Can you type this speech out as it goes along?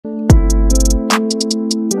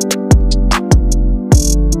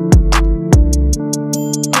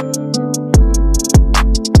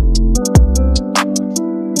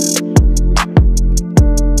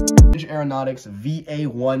Aeronautics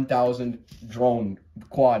VA-1000 drone,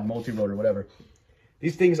 quad, multi-rotor, whatever.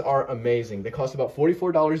 These things are amazing. They cost about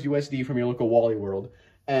 $44 USD from your local Wally World.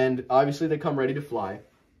 And obviously they come ready to fly.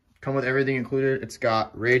 Come with everything included. It's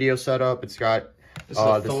got radio setup. It's got this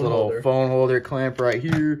little phone holder clamp right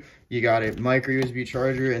here. You got a micro USB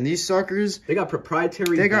charger, and these suckers, they got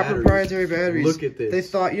proprietary batteries. Look at this. They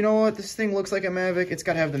thought, you know what, this thing looks like a Mavic. It's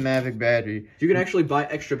got to have the Mavic battery. You can actually buy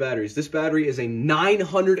extra batteries. This battery is a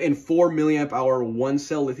 904 milliamp hour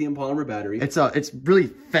one-cell lithium polymer battery. It's really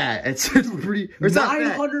fat. It's pretty. It's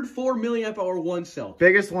 904 milliamp hour one cell.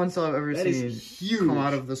 Biggest one cell I've ever seen. That is huge. Come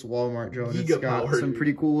out of this Walmart drone. It's got power, some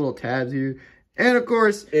pretty cool little tabs here. And of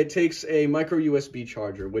course, it takes a micro USB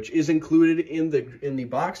charger, which is included in the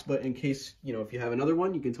box. But in case, you know, if you have another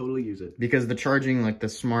one, you can totally use it. Because the charging, like the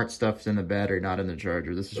smart stuff's in the battery, not in the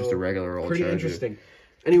charger. This is just a regular old charger. Pretty interesting.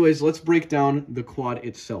 Anyways, let's break down the quad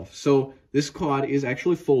itself. So this quad is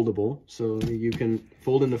actually foldable. So you can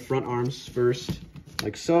fold in the front arms first,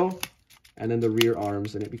 like so, and then the rear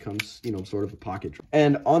arms, and it becomes, you know, sort of a pocket.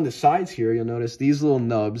 And on the sides here, you'll notice these little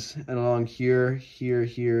nubs, and along here,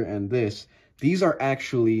 here, and this. These are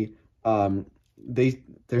actually, they're,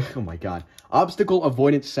 oh my God, obstacle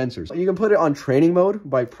avoidance sensors. You can put it on training mode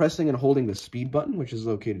by pressing and holding the speed button, which is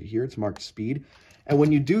located here. It's marked speed. And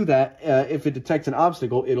when you do that, if it detects an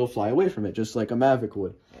obstacle, it'll fly away from it, just like a Mavic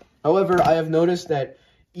would. However, I have noticed that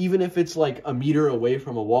even if it's like a meter away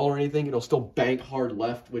from a wall or anything, it'll still bank hard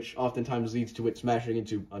left, which oftentimes leads to it smashing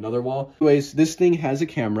into another wall. Anyways, this thing has a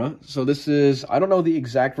camera. So this is, I don't know the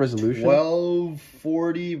exact resolution.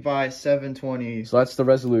 1240 by 720. So that's the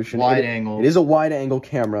resolution. Wide angle. It is a wide angle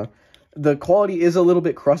camera. The quality is a little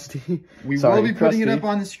bit crusty. We will be putting it up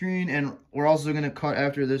on the screen, and we're also going to cut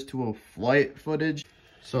after this to a flight footage.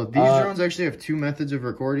 So these drones actually have two methods of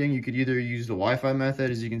recording. You could either use the Wi-Fi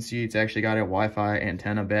method. As you can see, it's actually got a Wi-Fi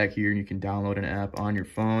antenna back here, and you can download an app on your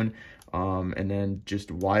phone, and then just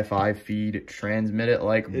Wi-Fi feed, transmit it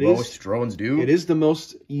like most drones do. It is the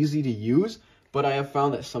most easy to use, but I have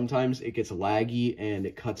found that sometimes it gets laggy and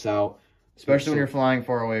it cuts out. Especially when you're flying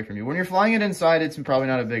far away from you. When you're flying it inside, it's probably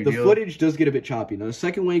not a big deal. The footage does get a bit choppy. Now, the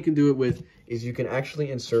second way you can do it with is you can actually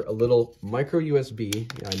insert a little micro USB.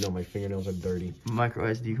 Yeah, I know my fingernails are dirty. Micro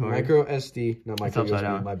SD card. Micro SD, not micro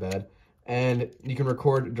USB, my bad. And you can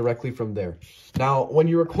record directly from there. Now, when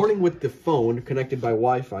you're recording with the phone connected by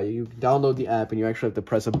Wi-Fi, you download the app and you actually have to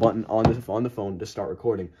press a button on the phone to start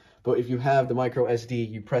recording. But if you have the micro SD,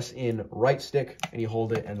 you press in right stick and you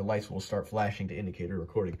hold it and the lights will start flashing to indicate you're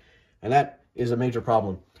recording. And that is a major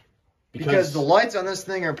problem. Because the lights on this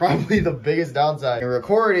thing are probably the biggest downside. You're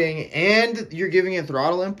recording and you're giving it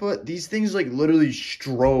throttle input. These things like literally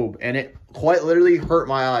strobe, and it quite literally hurt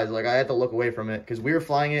my eyes. Like I had to look away from it because we were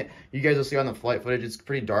flying it. You guys will see on the flight footage, it's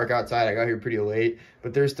pretty dark outside. I got here pretty late,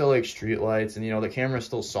 but there's still like street lights, and you know, the camera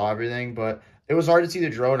still saw everything, but it was hard to see the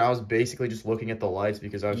drone. I was basically just looking at the lights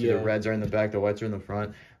because obviously the reds are in the back, the whites are in the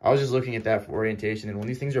front. I was just looking at that for orientation, and when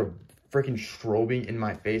these things are freaking strobing in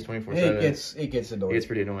my face 24/7. It gets annoying. It's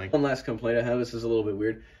pretty annoying. One last complaint I have, this is a little bit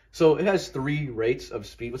weird. So it has 3 rates of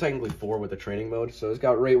speed, well technically 4 with the training mode. So it's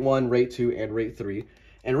got rate 1, rate 2, and rate 3.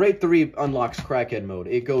 And rate 3 unlocks crackhead mode.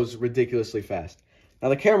 It goes ridiculously fast. Now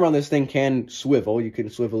the camera on this thing can swivel. You can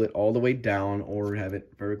swivel it all the way down or have it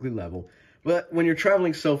vertically level. But when you're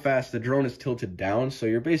traveling so fast, the drone is tilted down, so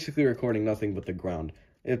you're basically recording nothing but the ground.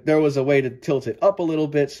 If there was a way to tilt it up a little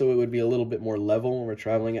bit so it would be a little bit more level when we're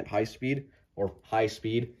traveling at high speed, or high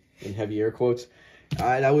speed in heavy air quotes,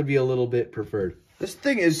 that would be a little bit preferred. This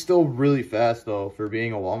thing is still really fast, though, for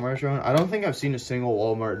being a Walmart drone. I don't think I've seen a single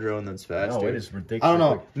Walmart drone that's faster. No, it is ridiculous. I don't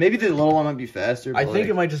know. Maybe the little one might be faster. I think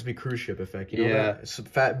it might just be cruise ship effect. You know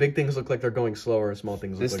that? Big things look like they're going slower, small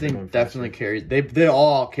things look like they're going faster. This thing definitely carries. They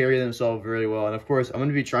all carry themselves really well. And, of course, I'm going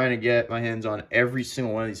to be trying to get my hands on every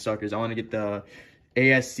single one of these suckers. I want to get the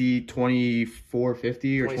ASC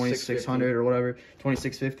 2450 or 2600 or whatever,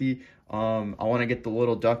 2650. I want to get the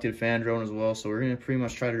little ducted fan drone as well, so we're gonna pretty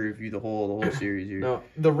much try to review the whole series here. Now,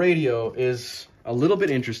 the radio is a little bit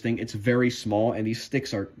interesting. It's very small, and these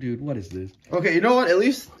sticks are, dude, what is this? Okay, you know what? At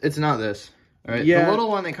least it's not this. All right, yeah. The little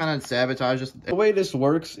one, they kind of sabotage just. The way this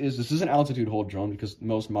works is this is an altitude hold drone because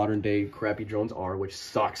most modern day crappy drones are, which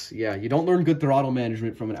sucks. Yeah, you don't learn good throttle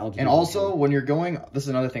management from an altitude. And also, drone. when you're going, this is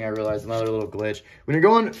another thing I realized, another little glitch. When you're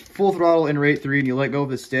going full throttle in rate 3 and you let go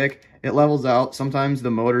of the stick, it levels out. Sometimes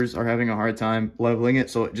the motors are having a hard time leveling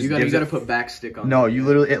it, so it just you gotta put back stick on. No, it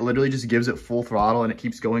literally just gives it full throttle and it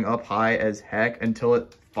keeps going up high as heck until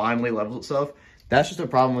it finally levels itself. That's just a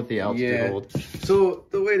problem with the altitude hold. So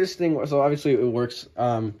the way this thing works, so obviously it works.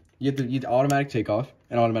 You have automatic takeoff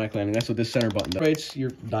and automatic landing. That's what this center button does. Rates,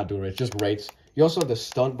 you're not doing rates, just rates. You also have the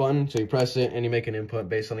stunt button, so you press it and you make an input.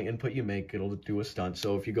 Based on the input you make, it'll do a stunt.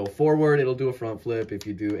 So if you go forward, it'll do a front flip. If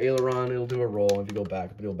you do aileron, it'll do a roll. If you go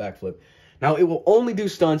back, it'll do a backflip. Now, it will only do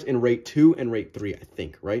stunts in rate 2 and rate 3, I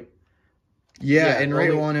think, right? Yeah, in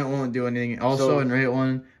rate 1, it won't do anything. Also, in rate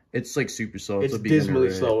 1, it's like super slow. It's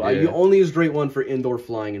dismally slow. Yeah. You only use rate 1 for indoor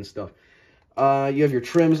flying and stuff. You have your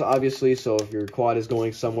trims, obviously, so if your quad is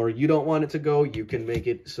going somewhere you don't want it to go, you can make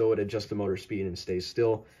it so it adjusts the motor speed and stays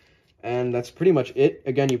still. And that's pretty much it.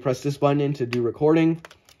 Again, you press this button in to do recording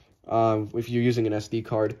if you're using an SD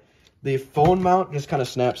card. The phone mount just kind of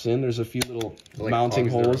snaps in. There's a few little mounting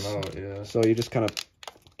holes. So you just kind of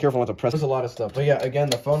careful not to press. There's a lot of stuff. But yeah, again,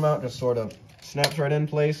 the phone mount just sort of snaps right in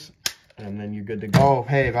place. And then you're good to go. Oh,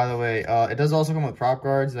 hey, by the way, it does also come with prop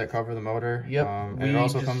guards that cover the motor. Yep. And it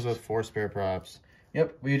also comes with 4 spare props.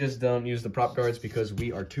 Yep, we just don't use the prop guards because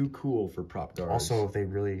we are too cool for prop guards. Also, they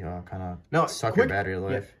really kind of suck your battery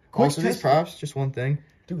life. Yeah, also, these props, just one thing.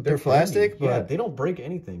 Dude, they're plastic, but yeah, they don't break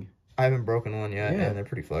anything. I haven't broken one yet, and they're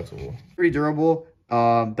pretty flexible. Pretty durable.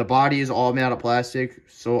 The body is all made out of plastic.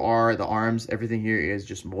 So are the arms. Everything here is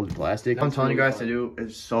just molded plastic. What I'm telling you guys to do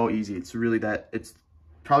is so easy. It's really it's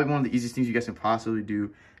probably one of the easiest things you guys can possibly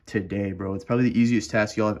do today, bro. It's probably the easiest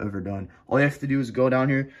task y'all have ever done. All you have to do is go down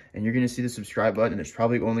here and you're going to see the subscribe button. There's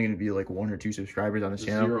probably only going to be like 1 or 2 subscribers on this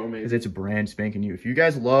channel because it's brand spanking new. If you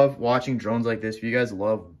guys love watching drones like this, if you guys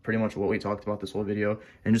love pretty much what we talked about this whole video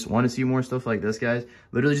and just want to see more stuff like this, guys,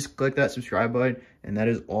 literally just click that subscribe button, and that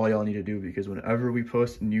is all y'all need to do, because whenever we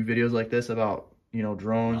post new videos like this about, you know,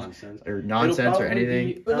 drones or nonsense or anything.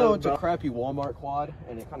 Even though it's a crappy Walmart quad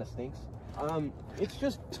and it kind of stinks, it's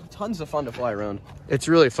just tons of fun to fly around. It's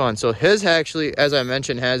really fun. So his actually, as I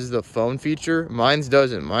mentioned, has the phone feature. Mine's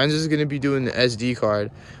doesn't. Mine's is going to be doing the SD card,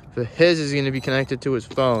 but his is going to be connected to his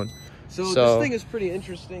phone. So this thing is pretty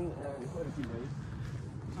interesting.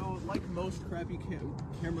 So like most crappy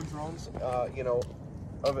camera drones, you know,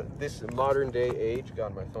 of this modern day age.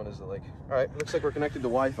 God, my phone is like, all right, looks like we're connected to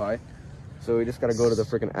Wi-Fi. So we just got to go to the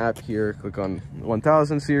freaking app here, click on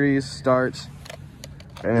 1000 series, start.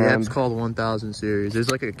 And the app's called 1000 series.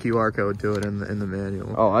 There's like a QR code to it in the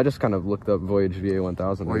manual. Oh, I just kind of looked up Voyage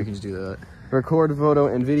VA-1000. Or you can just do that. Record photo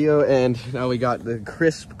and video, and now we got the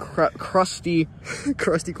crisp, crusty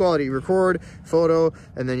quality. Record, photo,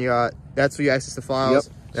 and then you got, that's where you access the files.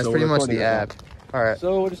 Yep. That's so pretty much the app. All right.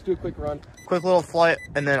 So we'll just do a quick run. Quick little flight,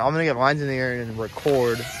 and then I'm going to get lines in the air and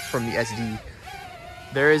record from the SD.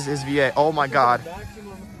 There is his VA. Oh my God.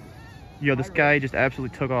 Yo, this guy just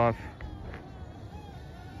absolutely took off.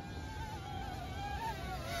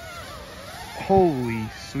 Holy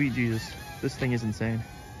sweet Jesus. This thing is insane.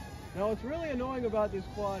 Now, what's really annoying about this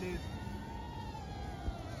quad is...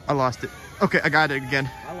 I lost it. Okay, I got it again.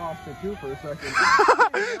 I lost it too for a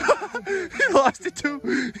second. He lost it too.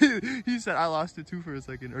 He said, I lost it too for a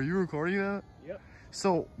second. Are you recording that? Yep.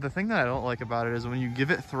 So, the thing that I don't like about it is when you give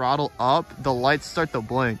it throttle up, the lights start to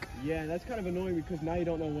blink. Yeah, that's kind of annoying because now you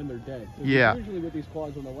don't know when they're dead. Yeah. Usually with these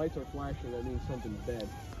quads, when the lights are flashing, that means something's dead.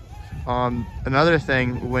 Another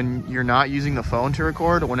thing, when you're not using the phone to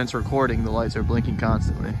record, when it's recording, the lights are blinking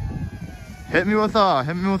constantly. Hit me with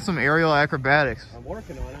some aerial acrobatics. I'm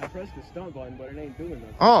working on it. I pressed the stunt button, but it ain't doing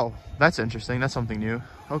nothing. Oh, that's interesting. That's something new.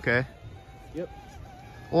 Okay. Yep.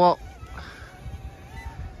 Well,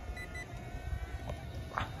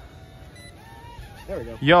 there we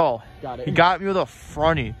go. Yo, got it. He got me with a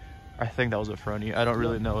fronty. I think that was a fronty. I don't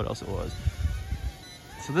really know what else it was.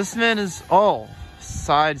 So this man is,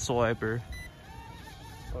 side swiper.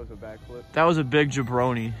 That was a backflip. That was a big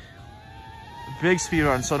jabroni. Big speed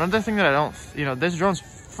run. So another thing that I don't, you know, this drone's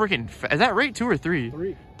freaking is that rate 2 or 3?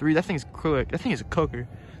 3. 3. That thing's quick. That thing is a cooker.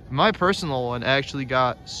 My personal one actually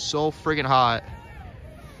got so freaking hot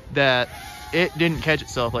that it didn't catch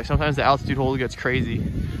itself. Like sometimes the altitude hold gets crazy.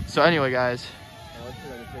 So anyway, guys.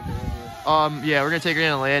 Yeah, we're gonna take it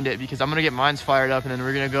in and land it because I'm gonna get mines fired up and then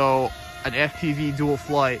we're gonna go an FPV dual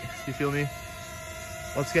flight. You feel me?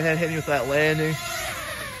 Let's go ahead and hit me with that landing.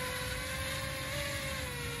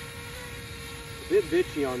 A bit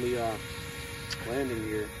bitchy on the landing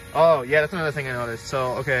gear. Oh, yeah, that's another thing I noticed.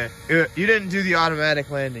 So, okay, you didn't do the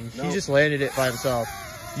automatic landing. No. He just landed it by himself.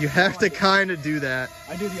 You have to kind of do that.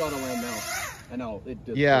 I do the auto land now. I know.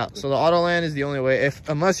 Yeah, so the auto land is the only way.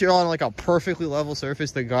 Unless you're on like a perfectly level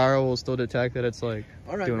surface, the gyro will still detect that it's like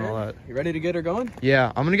doing all that. You ready to get her going?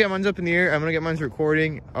 Yeah, I'm gonna get mine up in the air. I'm gonna get mine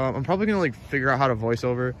recording. I'm probably gonna like figure out how to voice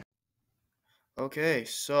over. Okay,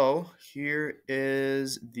 so here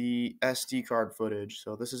is the SD card footage.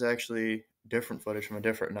 So this is actually different footage from a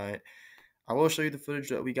different night. I will show you the footage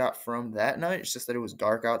that we got from that night. It's just that it was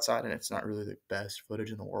dark outside and it's not really the best footage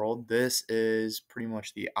in the world. This is pretty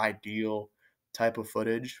much the ideal type of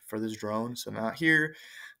footage for this drone. So now here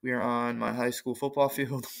we are on my high school football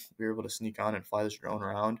field. We were able to sneak on and fly this drone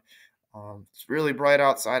around. It's really bright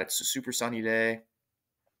outside. It's a super sunny day,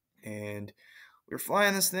 and we were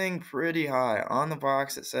flying this thing pretty high. On the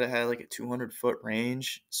box, it said it had like a 200-foot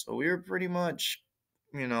range, so we were pretty much,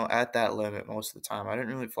 at that limit most of the time. I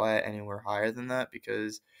didn't really fly it anywhere higher than that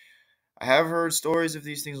because I have heard stories of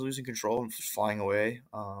these things losing control and just flying away.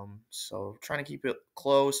 So trying to keep it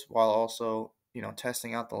close while also,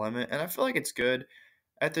 testing out the limit. And I feel like it's good.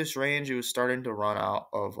 At this range, it was starting to run out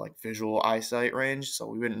of like visual eyesight range, so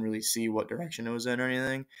we wouldn't really see what direction it was in or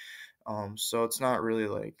anything. So it's not really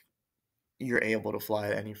like you're able to fly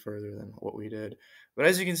it any further than what we did. But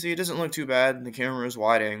as you can see, it doesn't look too bad. The camera is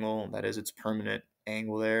wide angle. That is its permanent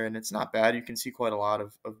angle there, and it's not bad. You can see quite a lot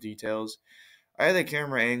of details. I had the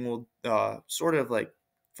camera angled sort of like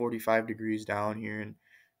 45 degrees down here, and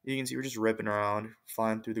you can see we're just ripping around,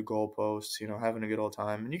 flying through the goalposts, having a good old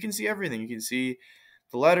time. And you can see everything. You can see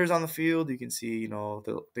the letters on the field. You can see,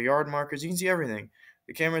 the yard markers. You can see everything.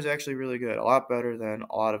 The camera is actually really good, a lot better than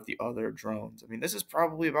a lot of the other drones. I mean, this is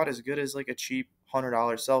probably about as good as like a cheap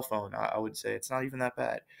 $100 cell phone, I would say. It's not even that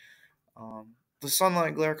bad. The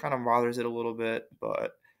sunlight glare kind of bothers it a little bit,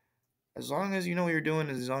 but as long as you know what you're doing,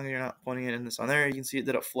 as long as you're not pointing it in the sun. There, you can see it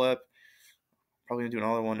did a flip. Probably gonna do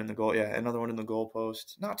another one in the goal. Yeah, another one in the goal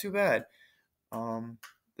post. Not too bad.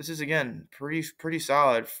 This is again pretty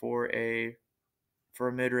solid for a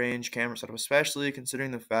mid-range camera setup, especially considering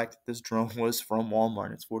the fact that this drone was from Walmart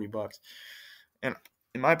and it's $40. And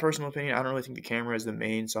in my personal opinion, I don't really think the camera is the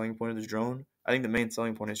main selling point of this drone. I think the main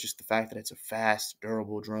selling point is just the fact that it's a fast,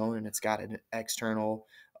 durable drone and it's got an external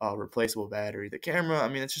replaceable battery. The camera, I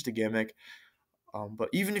mean, it's just a gimmick. But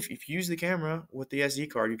even if you use the camera with the SD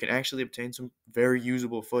card, you can actually obtain some very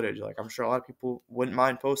usable footage. Like, I'm sure a lot of people wouldn't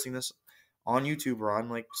mind posting this on YouTube or on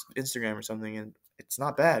like Instagram or something, and it's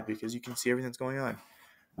not bad because you can see everything that's going on.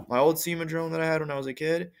 My old SEMA drone that I had when I was a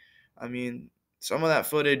kid, I mean, some of that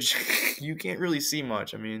footage you can't really see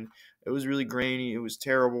much. I mean, it was really grainy, it was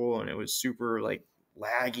terrible, and it was super like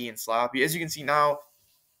laggy and sloppy. As you can see now,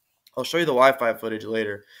 I'll show you the Wi-Fi footage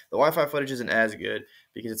later. The Wi-Fi footage isn't as good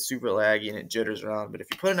because it's super laggy and it jitters around. But if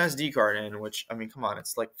you put an SD card in, which, I mean, come on,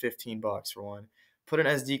 it's like $15 for one. Put an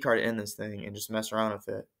SD card in this thing and just mess around with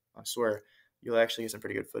it. I swear, you'll actually get some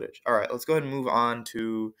pretty good footage. All right, let's go ahead and move on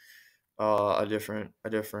to a different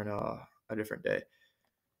day.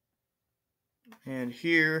 And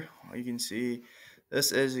here you can see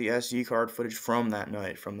this is the SD card footage from that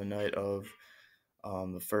night, from the night of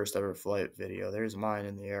the first ever flight video. There's mine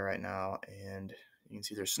in the air right now, and you can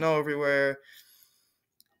see there's snow everywhere.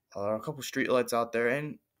 A couple street lights out there,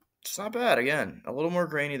 and it's not bad. Again, a little more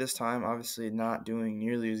grainy this time. Obviously, not doing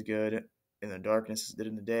nearly as good in the darkness as it did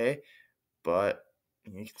in the day, but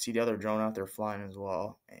you can see the other drone out there flying as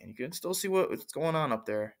well, and you can still see what's going on up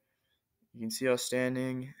there. You can see us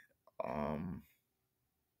standing.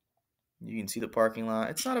 You can see the parking lot.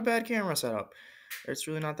 It's not a bad camera setup. It's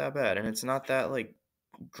really not that bad, and it's not that like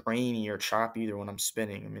grainy or choppy either when I'm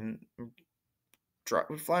spinning. I mean,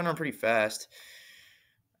 we're flying around pretty fast,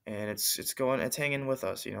 and it's hanging with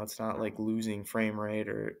us. It's not like losing frame rate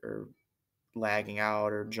or lagging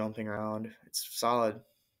out or jumping around. It's solid.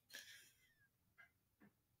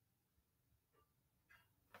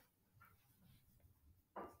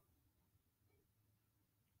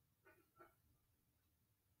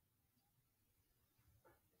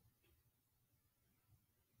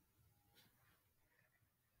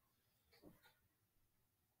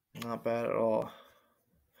 Not bad at all.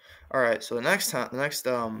 All right, so the next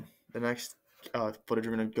footage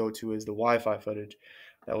we're gonna go to is the Wi-Fi footage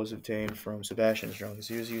that was obtained from Sebastian's drone because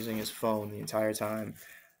he was using his phone the entire time,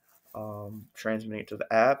 transmitting it to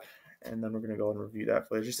the app, and then we're gonna go and review that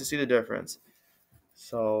footage just to see the difference.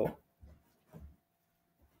 So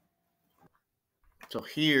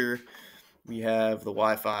here we have the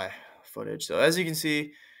Wi-Fi footage. So as you can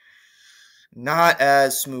see, not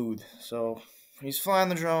as smooth. So he's flying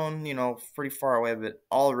the drone, pretty far away, but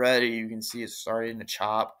already you can see it's starting to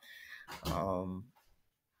chop.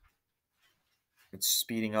 It's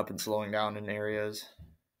speeding up and slowing down in areas.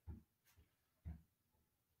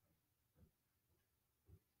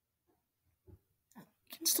 You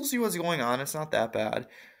can still see what's going on. It's not that bad.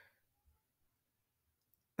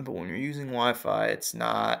 But when you're using Wi-Fi, it's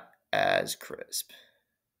not as crisp.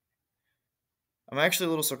 I'm actually a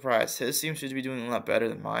little surprised. His seems to be doing a lot better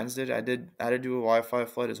than mine's did. I had to do a Wi-Fi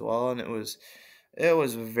flight as well, and it was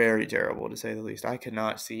very terrible to say the least. I could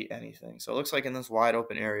not see anything. So it looks like in this wide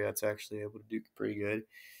open area, it's actually able to do pretty good.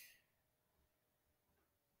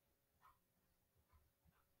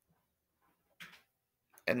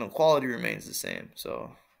 and the quality remains the same.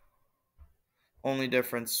 So only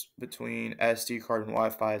difference between SD card and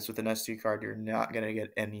Wi-Fi is with an SD card, you're not going to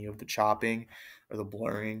get any of the chopping or the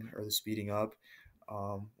blurring or the speeding up.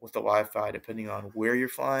 With the Wi-Fi, depending on where you're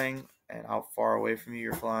flying and how far away from you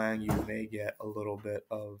you're flying, you may get a little bit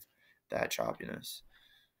of that choppiness.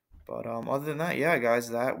 But other than that, yeah, guys,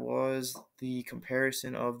 that was the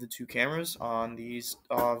comparison of the two cameras on these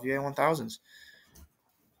VA-1000s.